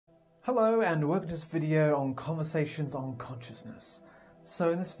Hello and welcome to this video on conversations on consciousness.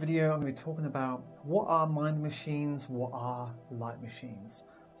 So in this video I'm going to be talking about what are mind machines, what are light machines.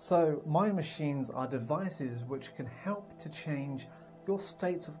 So mind machines are devices which can help to change your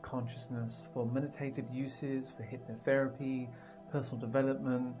states of consciousness for meditative uses, for hypnotherapy, personal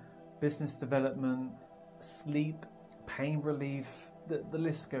development, business development, sleep, pain relief, the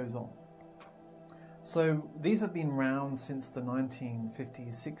list goes on. So these have been around since the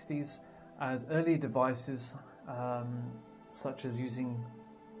 1950s, 60s as early devices, such as using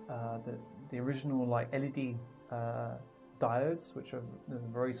the original like LED diodes, which are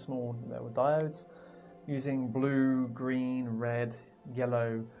very small. There were diodes using blue, green, red,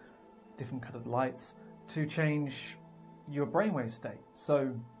 yellow, different coloured lights to change your brainwave state.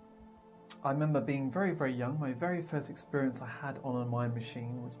 So I remember being very, very young. My very first experience I had on a mind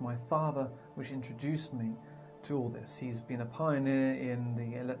machine was my father, which introduced me to all this. He's been a pioneer in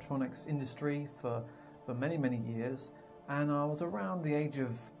the electronics industry for many, many years. And I was around the age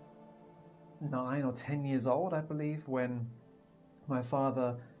of 9 or 10 years old, I believe, when my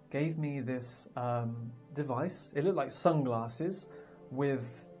father gave me this device. It looked like sunglasses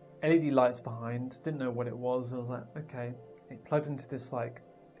with LED lights behind. Didn't know what it was. I was like, okay. It plugged into this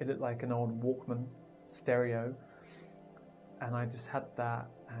it looked like an old Walkman stereo, and I just had that,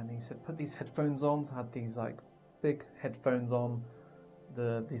 and he said put these headphones on. So I had these like big headphones on,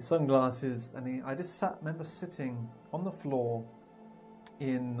 these sunglasses, and I just remember sitting on the floor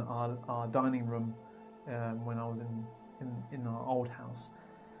in our dining room when I was in our old house,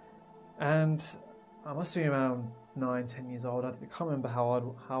 and I must be around 9, 10 years old. I can't remember how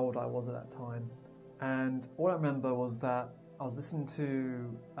old I was at that time, and all I remember was that I was listening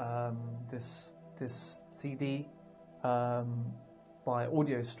to this CD by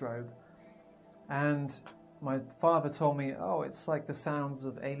Audio Strobe, and my father told me, oh, it's like the sounds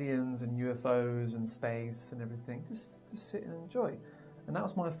of aliens and UFOs and space and everything. Just sit and enjoy. And that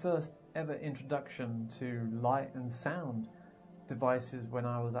was my first ever introduction to light and sound devices when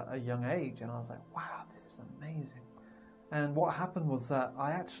I was at a young age, and I was like, wow, this is amazing. And what happened was that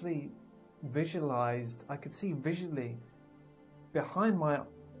I actually visualized, I could see visually behind my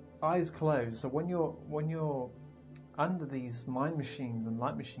eyes closed. So when you're under these mind machines and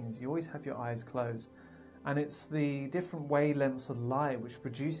light machines, you always have your eyes closed, and it's the different wavelengths of light which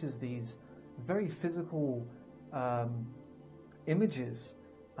produces these very physical images,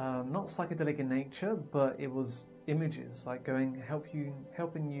 not psychedelic in nature, but it was images like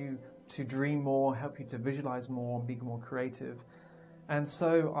helping you to dream more, help you to visualize more and be more creative. And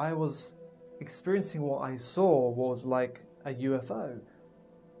so I was experiencing what I saw was like a UFO,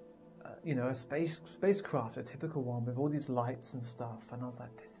 a spacecraft, a typical one with all these lights and stuff. And I was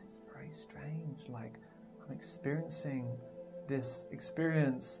like, this is very strange. Like, I'm experiencing this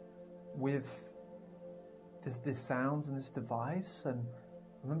experience with this sounds and this device. And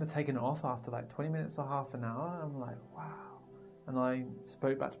I remember taking it off after like 20 minutes or half an hour. I'm like, wow. And I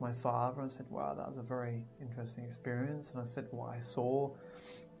spoke back to my father and said, wow, that was a very interesting experience. And I said what I saw.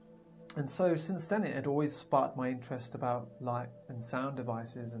 And so since then it had always sparked my interest about light and sound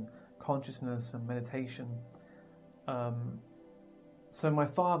devices and consciousness and meditation. So my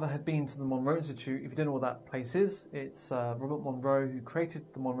father had been to the Monroe Institute. If you don't know what that place is, it's Robert Monroe, who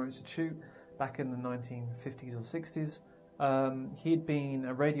created the Monroe Institute back in the 1950s or 60s. He'd been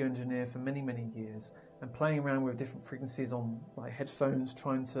a radio engineer for many, many years and playing around with different frequencies on like headphones,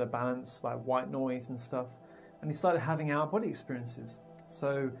 trying to balance like white noise and stuff. And he started having out-of-body experiences.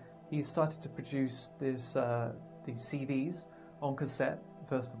 So he started to produce these CDs on cassette,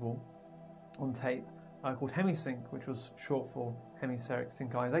 first of all, on tape, called hemi-sync, which was short for hemispheric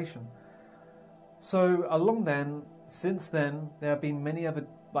synchronization. So since then, there have been many other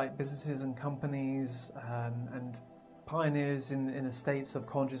like businesses and companies and pioneers in the states of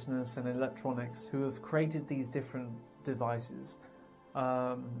consciousness and electronics who have created these different devices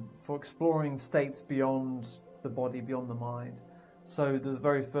for exploring states beyond the body, beyond the mind. So the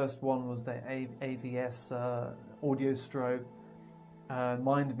very first one was the AVS Audio Strobe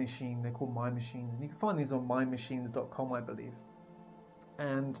mind machine. They're called mind machines, and you can find these on mindmachines.com, I believe.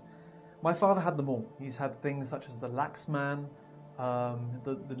 And my father had them all. He's had things such as the Laxman,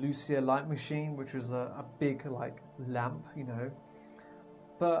 the Lucia light machine, which was a big like lamp,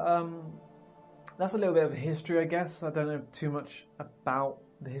 But that's a little bit of history, I guess. I don't know too much about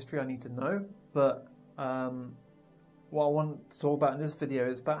the history I need to know, but what I want to talk about in this video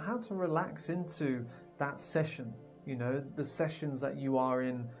is about how to relax into that session, the sessions that you are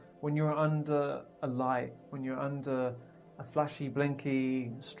in when you're under a light, when you're under a flashy,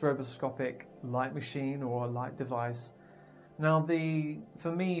 blinky, stroboscopic light machine or a light device. Now,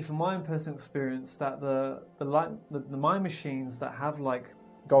 for my own personal experience, that the mind machines that have like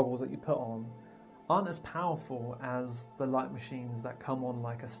goggles that you put on aren't as powerful as the light machines that come on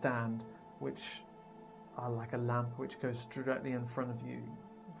like a stand, which are like a lamp which goes directly in front of you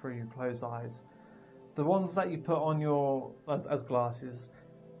through your closed eyes. The ones that you put on your as glasses,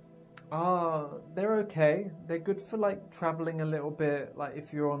 they're okay. They're good for like traveling a little bit, like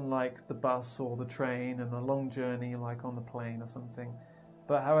if you're on like the bus or the train and a long journey like on the plane or something.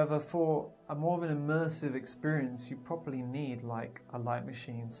 But however, for a more of an immersive experience, you probably need like a light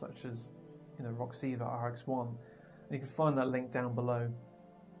machine such as, you know, Roxiva RX1. And you can find that link down below.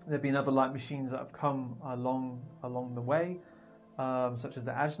 There have been other light machines that have come along the way, such as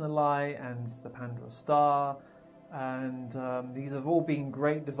the Ajna Light and the Pandora Star. And these have all been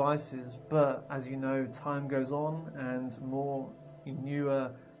great devices, but as you know, time goes on and more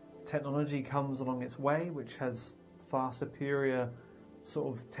newer technology comes along its way, which has far superior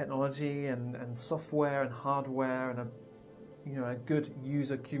sort of technology and software and hardware and a good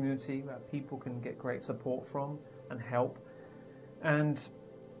user community that people can get great support from and help. And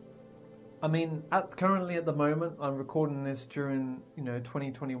I mean, currently at the moment, I'm recording this during,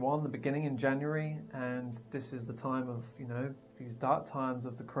 2021, the beginning in January, and this is the time of, these dark times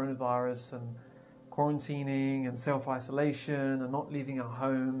of the coronavirus and quarantining and self-isolation and not leaving our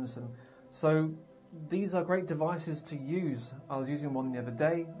homes. And so these are great devices to use. I was using one the other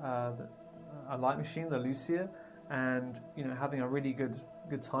day, a light machine, the Lucia, and, having a really good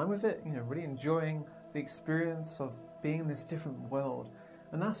time with it, really enjoying the experience of being in this different world.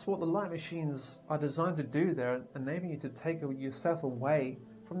 And that's what the light machines are designed to do. They're enabling you to take yourself away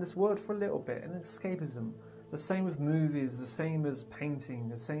from this world for a little bit, and escapism. The same with movies, the same as painting,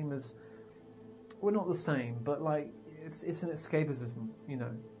 the same as, well, not the same, but like it's an escapism,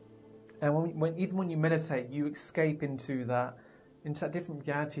 And even when you meditate, you escape into that different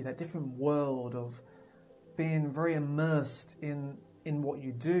reality, that different world of being very immersed in what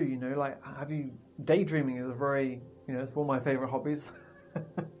you do. Like daydreaming is it's one of my favorite hobbies.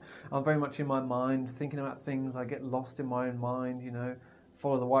 I'm very much in my mind, thinking about things. I get lost in my own mind,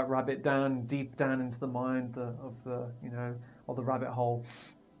 follow the white rabbit deep down into the mind of the rabbit hole.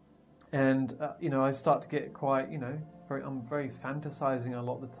 And, I start to get quite, I'm very fantasizing a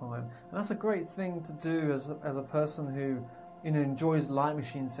lot of the time. And that's a great thing to do as a person who, enjoys light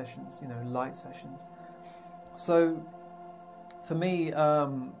machine sessions, light sessions. So for me,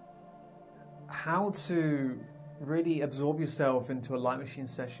 how to really absorb yourself into a light machine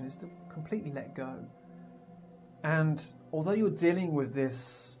session is to completely let go. And although you're dealing with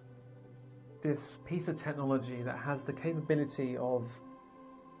this piece of technology that has the capability of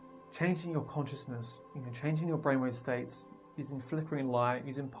changing your consciousness, changing your brainwave states, using flickering light,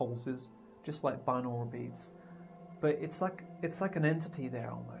 using pulses, just like binaural beats, but it's like an entity there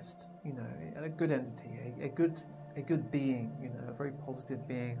almost, a good entity, a good being, a very positive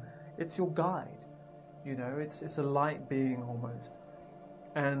being. It's your guide. It's a light being almost.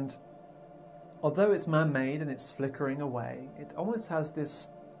 And although it's man-made and it's flickering away, it almost has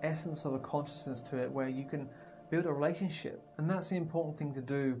this essence of a consciousness to it where you can build a relationship. And that's the important thing to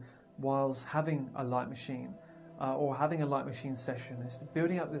do whilst having a light machine or having a light machine session, is to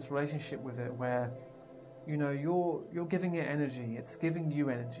building up this relationship with it where, you're giving it energy, it's giving you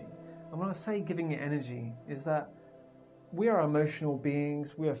energy. And when I say giving it energy, is that we are emotional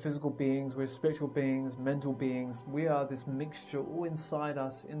beings, we are physical beings, we're spiritual beings, mental beings. We are this mixture all inside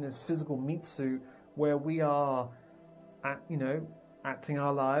us in this physical meat suit where we are, acting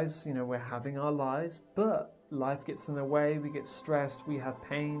our lives, we're having our lives, but life gets in the way, we get stressed, we have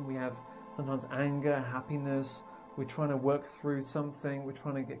pain, we have sometimes anger, happiness, we're trying to work through something, we're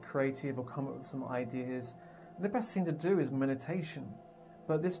trying to get creative or come up with some ideas. And the best thing to do is meditation.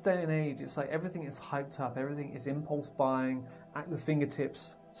 But this day and age, it's like everything is hyped up, everything is impulse buying at your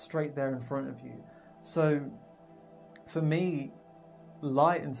fingertips, straight there in front of you. So for me,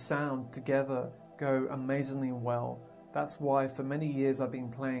 light and sound together go amazingly well. That's why for many years I've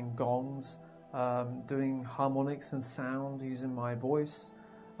been playing gongs, doing harmonics and sound using my voice,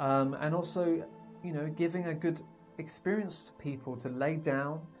 and also, giving a good experience to people to lay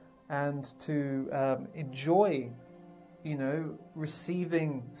down and to enjoy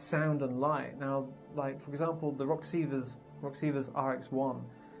receiving sound and light. Now, like for example, the Roxiva's RX1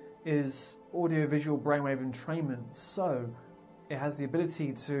 is audio-visual brainwave entrainment, so it has the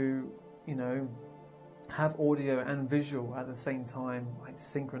ability to, have audio and visual at the same time, like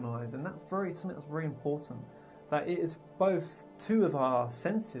synchronized, and that's something that's very important. That it is both two of our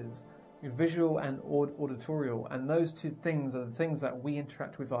senses, visual and auditorial, and those two things are the things that we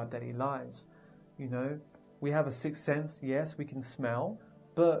interact with our daily lives, we have a sixth sense, yes, we can smell,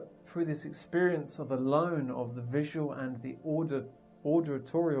 but through this experience of alone of the visual and the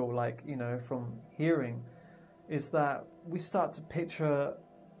auditorial, like, you know, from hearing, is that we start to picture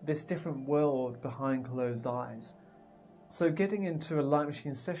this different world behind closed eyes. So getting into a light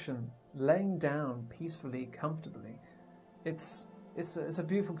machine session, laying down peacefully, comfortably, it's a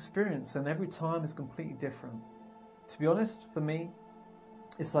beautiful experience, and every time is completely different. To be honest, for me,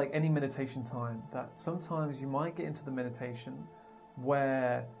 it's like any meditation time, that sometimes you might get into the meditation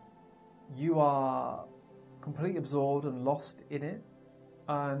where you are completely absorbed and lost in it,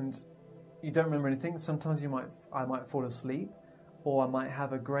 and you don't remember anything. Sometimes I might fall asleep, or I might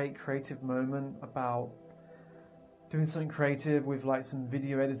have a great creative moment about doing something creative with like some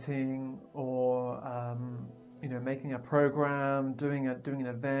video editing, or you know, making a program, doing an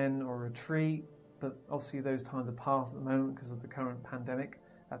event or a retreat. But obviously those times are past at the moment because of the current pandemic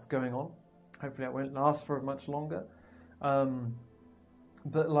that's going on. Hopefully that won't last for much longer.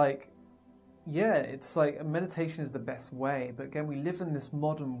 But like, yeah, it's like meditation is the best way. But again, we live in this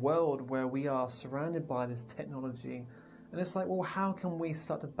modern world where we are surrounded by this technology, and it's like, well, how can we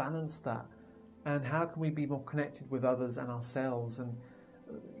start to balance that? And how can we be more connected with others and ourselves? And,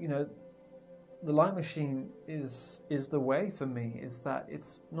 you know, the light machine is the way for me, is that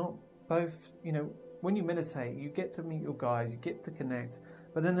it's not both, you know, when you meditate, you get to meet your guides, you get to connect,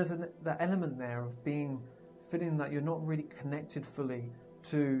 but then there's that element there of feeling that you're not really connected fully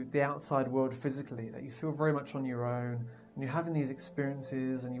to the outside world physically, that you feel very much on your own, and you're having these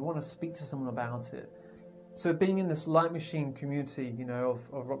experiences and you want to speak to someone about it. So being in this light machine community, you know,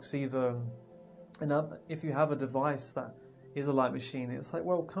 of Roxiva, and if you have a device that is a light machine, it's like,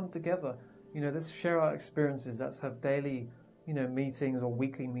 well, come together. You know, let's share our experiences. Let's have daily, you know, meetings or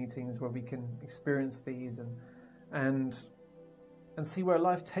weekly meetings where we can experience these and see where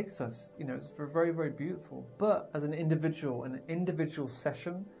life takes us. You know, it's very, very beautiful. But as an individual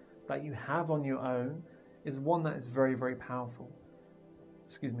session that you have on your own is one that is very, very powerful.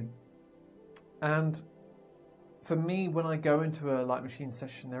 Excuse me. And for me, when I go into a light machine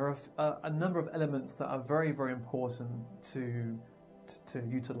session, there are a number of elements that are very, very important to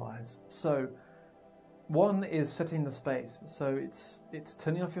utilize. So one is setting the space. So it's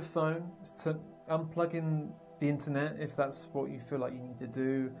turning off your phone, it's unplugging the internet if that's what you feel like you need to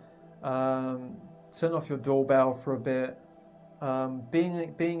do. Turn off your doorbell for a bit.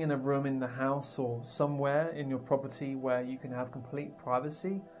 Being in a room in the house or somewhere in your property where you can have complete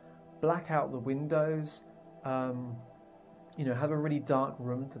privacy. Black out the windows. You know, have a really dark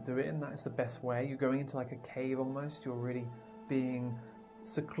room to do it in. That is the best way. You're going into like a cave almost. You're really being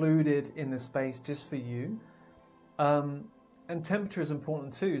secluded in the space just for you. And temperature is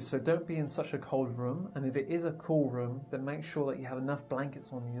important too. So don't be in such a cold room. And if it is a cool room, then make sure that you have enough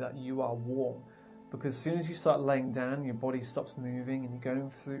blankets on you that you are warm. Because as soon as you start laying down, your body stops moving, and you're going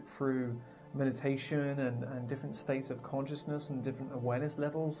through meditation and different states of consciousness and different awareness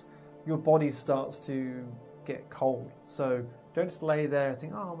levels, your body starts to get cold. So don't just lay there and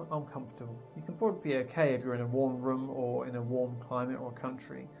think, oh, I'm comfortable. You can probably be okay if you're in a warm room or in a warm climate or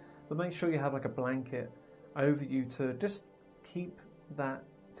country, but make sure you have like a blanket over you to just keep that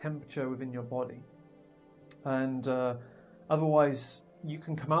temperature within your body. And otherwise you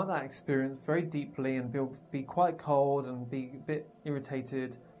can come out of that experience very deeply and be quite cold and be a bit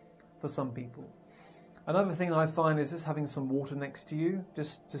irritated for some people. Another thing I find is just having some water next to you,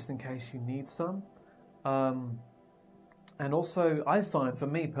 just in case you need some. And also, I find, for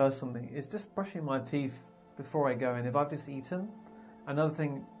me personally, is just brushing my teeth before I go in. If I've just eaten, another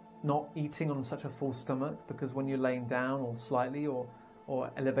thing, not eating on such a full stomach, because when you're laying down or slightly or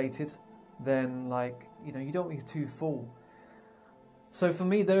elevated, then like, you know, you don't be too full. So for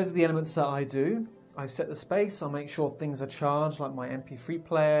me, those are the elements that I do. I set the space, I make sure things are charged, like my MP3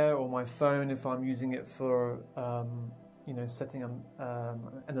 player or my phone if I'm using it for, you know, setting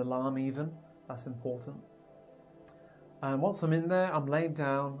an alarm even. That's important. And once I'm in there, I'm laid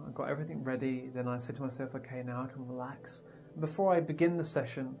down, I've got everything ready, then I say to myself, okay, now I can relax. And before I begin the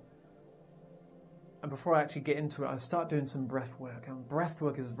session, and before I actually get into it, I start doing some breath work. And breath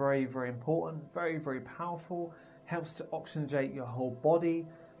work is very, very important, very, very powerful, helps to oxygenate your whole body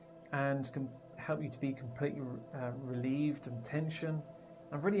and can help you to be completely relieved and tension.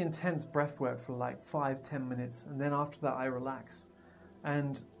 And really intense breath work for like 5-10 minutes, and then after that I relax.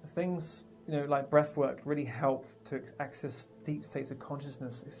 And things, you know, like breath work really help to access deep states of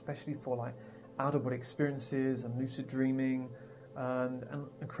consciousness, especially for like outer body experiences and lucid dreaming and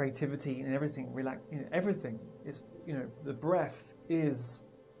creativity and everything. You know, everything is, you know, the breath is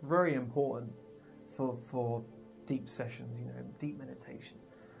very important for deep sessions, you know, deep meditation.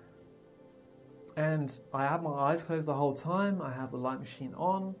 And I have my eyes closed the whole time. I have the light machine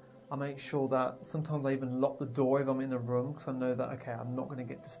on. I make sure that sometimes I even lock the door if I'm in a room, because I know that, okay, I'm not going to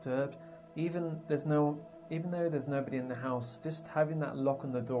get disturbed. Even though there's nobody in the house, just having that lock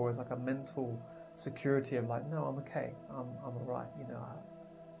on the door is like a mental security of like, no, I'm okay, I'm all right. You know,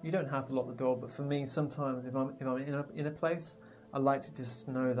 you don't have to lock the door, but for me, sometimes if I'm in a place, I like to just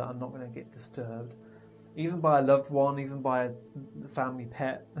know that I'm not going to get disturbed, even by a loved one, even by a family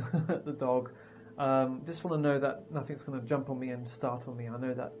pet, the dog. Just want to know that nothing's going to jump on me and startle me. I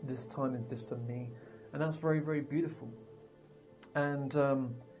know that this time is just for me, and that's very, very beautiful. And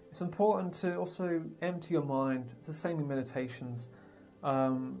it's important to also empty your mind. It's the same in meditations,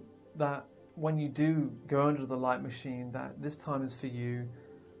 that when you do go under the light machine, that this time is for you.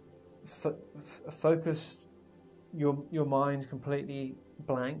 Focus your mind completely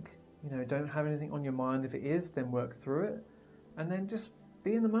blank. You know, don't have anything on your mind. If it is, then work through it, and then just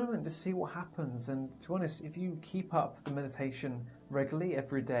be in the moment, just see what happens. And to be honest, if you keep up the meditation regularly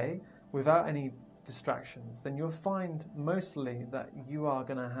every day without any distractions, then you'll find mostly that you are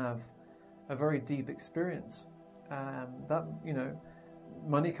going to have a very deep experience that, you know,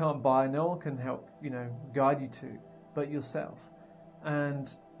 money can't buy, no one can help, you know, guide you to, but yourself.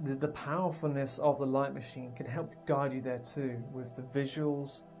 And the powerfulness of the light machine can help guide you there too, with the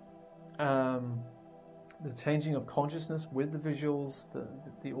visuals, the changing of consciousness with the visuals,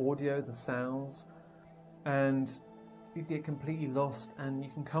 the audio, the sounds, and you get completely lost, and you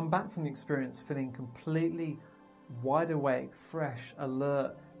can come back from the experience feeling completely wide awake, fresh,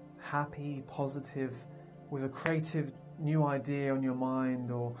 alert, happy, positive, with a creative new idea on your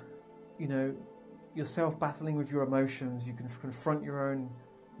mind, or, you know, yourself battling with your emotions. You can confront your own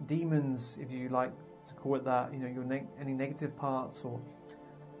demons, if you like to call it that, you know, your any negative parts, or,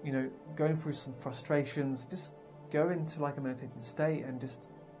 you know, going through some frustrations. Just go into like a meditated state, and just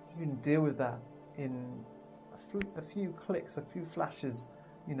you can deal with that in a few clicks, a few flashes,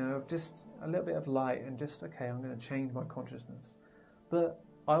 you know, of just a little bit of light, and just, okay, I'm going to change my consciousness. But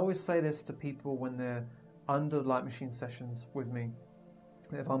I always say this to people when they're under light machine sessions with me.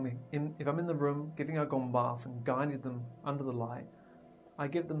 If I'm in the room giving a gong bath and guiding them under the light, I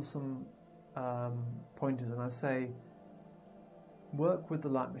give them some pointers, and I say, work with the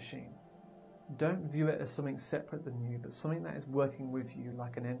light machine. Don't view it as something separate than you, but something that is working with you,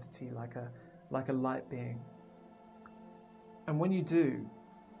 like an entity, like a light being. And when you do,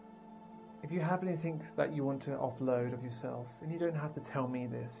 if you have anything that you want to offload of yourself, and you don't have to tell me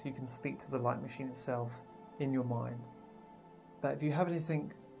this, you can speak to the light machine itself in your mind. But if you have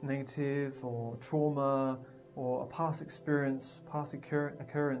anything negative or trauma or a past experience, past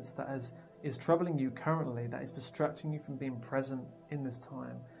occurrence that is troubling you currently, that is distracting you from being present in this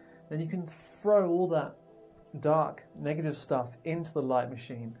time, then you can throw all that dark, negative stuff into the light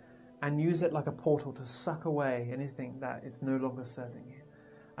machine and use it like a portal to suck away anything that is no longer serving you.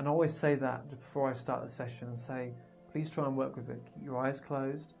 And I always say that before I start the session, and say, please try and work with it. Keep your eyes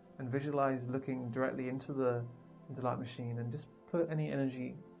closed and visualize looking directly into the light machine, and just put any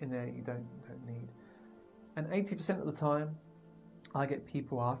energy in there you don't need. And 80% of the time, I get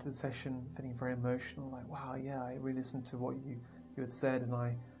people after the session feeling very emotional, like, wow, yeah, I really listened to what you had said, and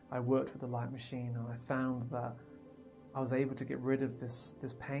I worked with the light machine, and I found that I was able to get rid of this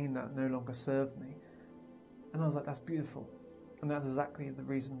pain that no longer served me. And I was like, that's beautiful. And that's exactly the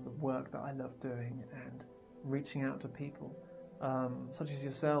reason, the work that I love doing, and reaching out to people, such as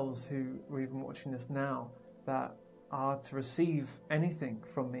yourselves who are even watching this now, that are to receive anything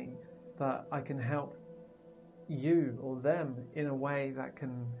from me, that I can help you or them in a way that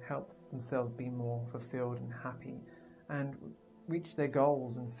can help themselves be more fulfilled and happy, and reach their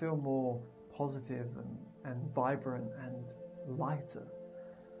goals and feel more positive and vibrant and lighter.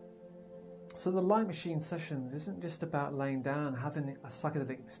 So the light machine sessions isn't just about laying down, having a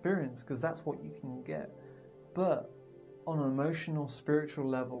psychedelic experience, because that's what you can get, but on an emotional, spiritual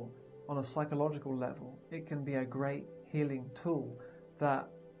level, on a psychological level, it can be a great healing tool that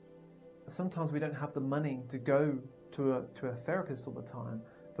sometimes we don't have the money to go to a therapist all the time,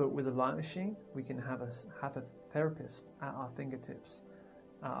 but with a light machine, we can have a therapist at our fingertips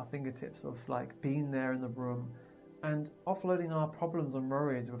of like being there in the room and offloading our problems and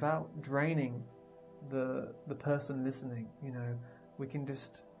worries without draining the person listening. You know, we can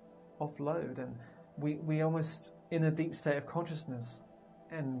just offload, and we almost in a deep state of consciousness.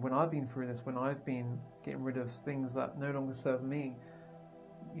 And when I've been through this, when I've been getting rid of things that no longer serve me,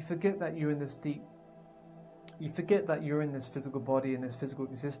 you forget that you're in this physical body, in this physical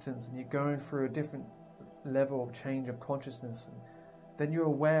existence, and you're going through a different level of change of consciousness. And then you're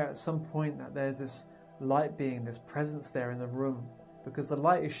aware at some point that there's this light being, this presence there in the room, because the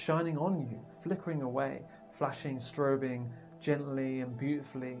light is shining on you, flickering away, flashing, strobing gently and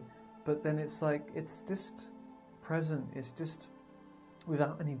beautifully. But then it's like, it's just present, it's just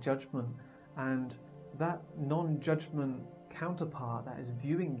without any judgment. And that non-judgment counterpart that is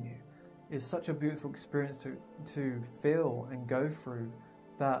viewing you is such a beautiful experience to feel and go through,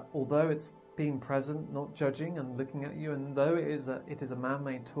 that although it's being present, not judging and looking at you, and though it is a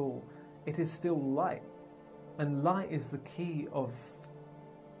man-made tool, it is still light. And light is the key of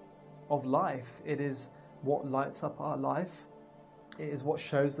life. It is what lights up our life. It is what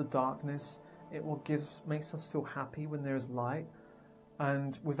shows the darkness. It what makes us feel happy when there is light.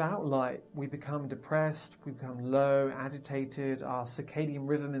 And without light, we become depressed, we become low, agitated, our circadian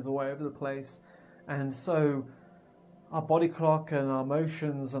rhythm is all over the place. And so our body clock and our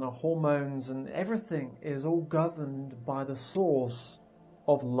emotions and our hormones and everything is all governed by the source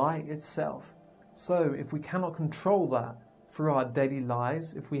of light itself. So if we cannot control that through our daily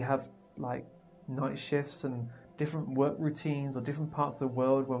lives, if we have like night shifts and different work routines or different parts of the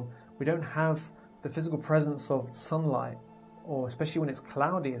world when we don't have the physical presence of sunlight, or especially when it's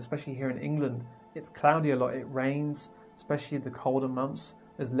cloudy, especially here in England, it's cloudy a lot, it rains, especially the colder months,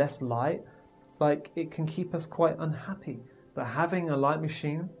 there's less light, like it can keep us quite unhappy. But having a light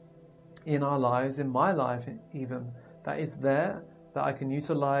machine in our lives, in my life even, that is there, that I can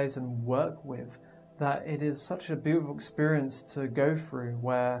utilize and work with, that it is such a beautiful experience to go through,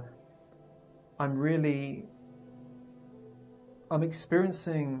 where I'm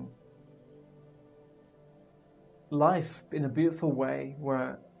experiencing life in a beautiful way,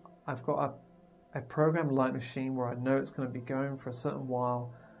 where I've got a programmed light machine where I know it's going to be going for a certain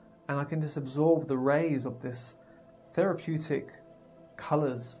while, and I can just absorb the rays of this therapeutic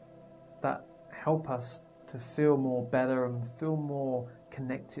colors that help us to feel more better and feel more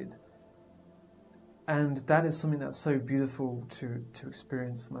connected. And that is something that's so beautiful to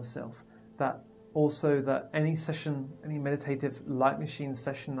experience for myself. That also, that any session, any meditative light machine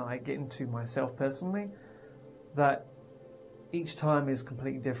session that I get into myself personally, that each time is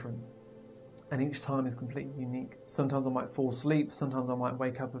completely different and each time is completely unique. Sometimes I might fall asleep, sometimes I might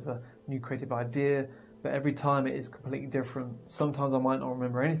wake up with a new creative idea, but every time it is completely different. Sometimes I might not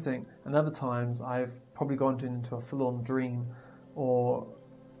remember anything, and other times I've probably gone into a full-on dream or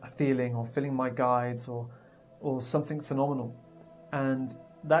a feeling, or feeling my guides, or something phenomenal. And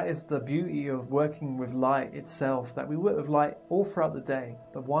that is the beauty of working with light itself, that we work with light all throughout the day,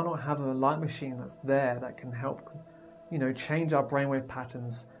 but why not have a light machine that's there that can help, change our brainwave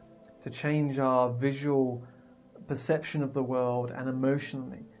patterns, to change our visual perception of the world, and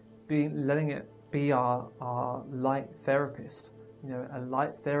emotionally, letting it be our light therapist, a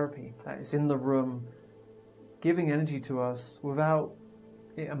light therapy that is in the room, giving energy to us without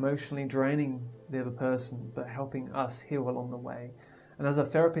it emotionally draining the other person, but helping us heal along the way. And as a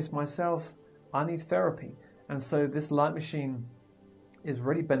therapist myself, I need therapy. And so this light machine is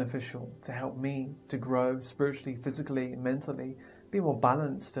really beneficial to help me to grow spiritually, physically, mentally, be more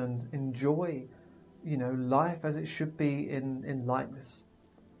balanced and enjoy, life as it should be in lightness.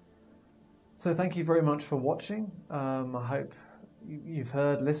 So thank you very much for watching. I hope you've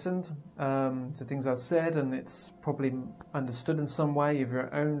listened to things I've said, and it's probably understood in some way of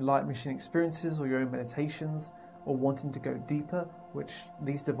your own light machine experiences or your own meditations, or wanting to go deeper, which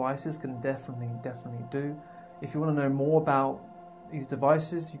these devices can definitely do. If you want to know more about these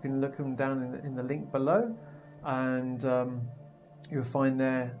devices, you can look them down in the link below, and you'll find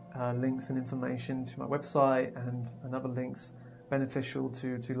there links and information to my website and other links beneficial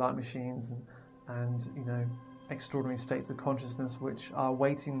to light machines and extraordinary states of consciousness, which are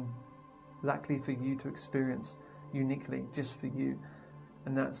waiting exactly for you to experience uniquely, just for you.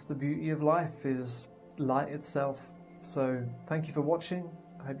 And that's the beauty of life, is light itself. So thank you for watching.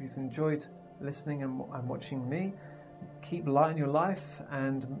 I hope you've enjoyed listening and watching me. Keep light in your life,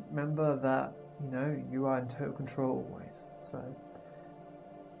 and remember that you are in total control always. So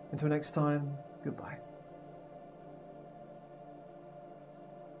until next time, goodbye.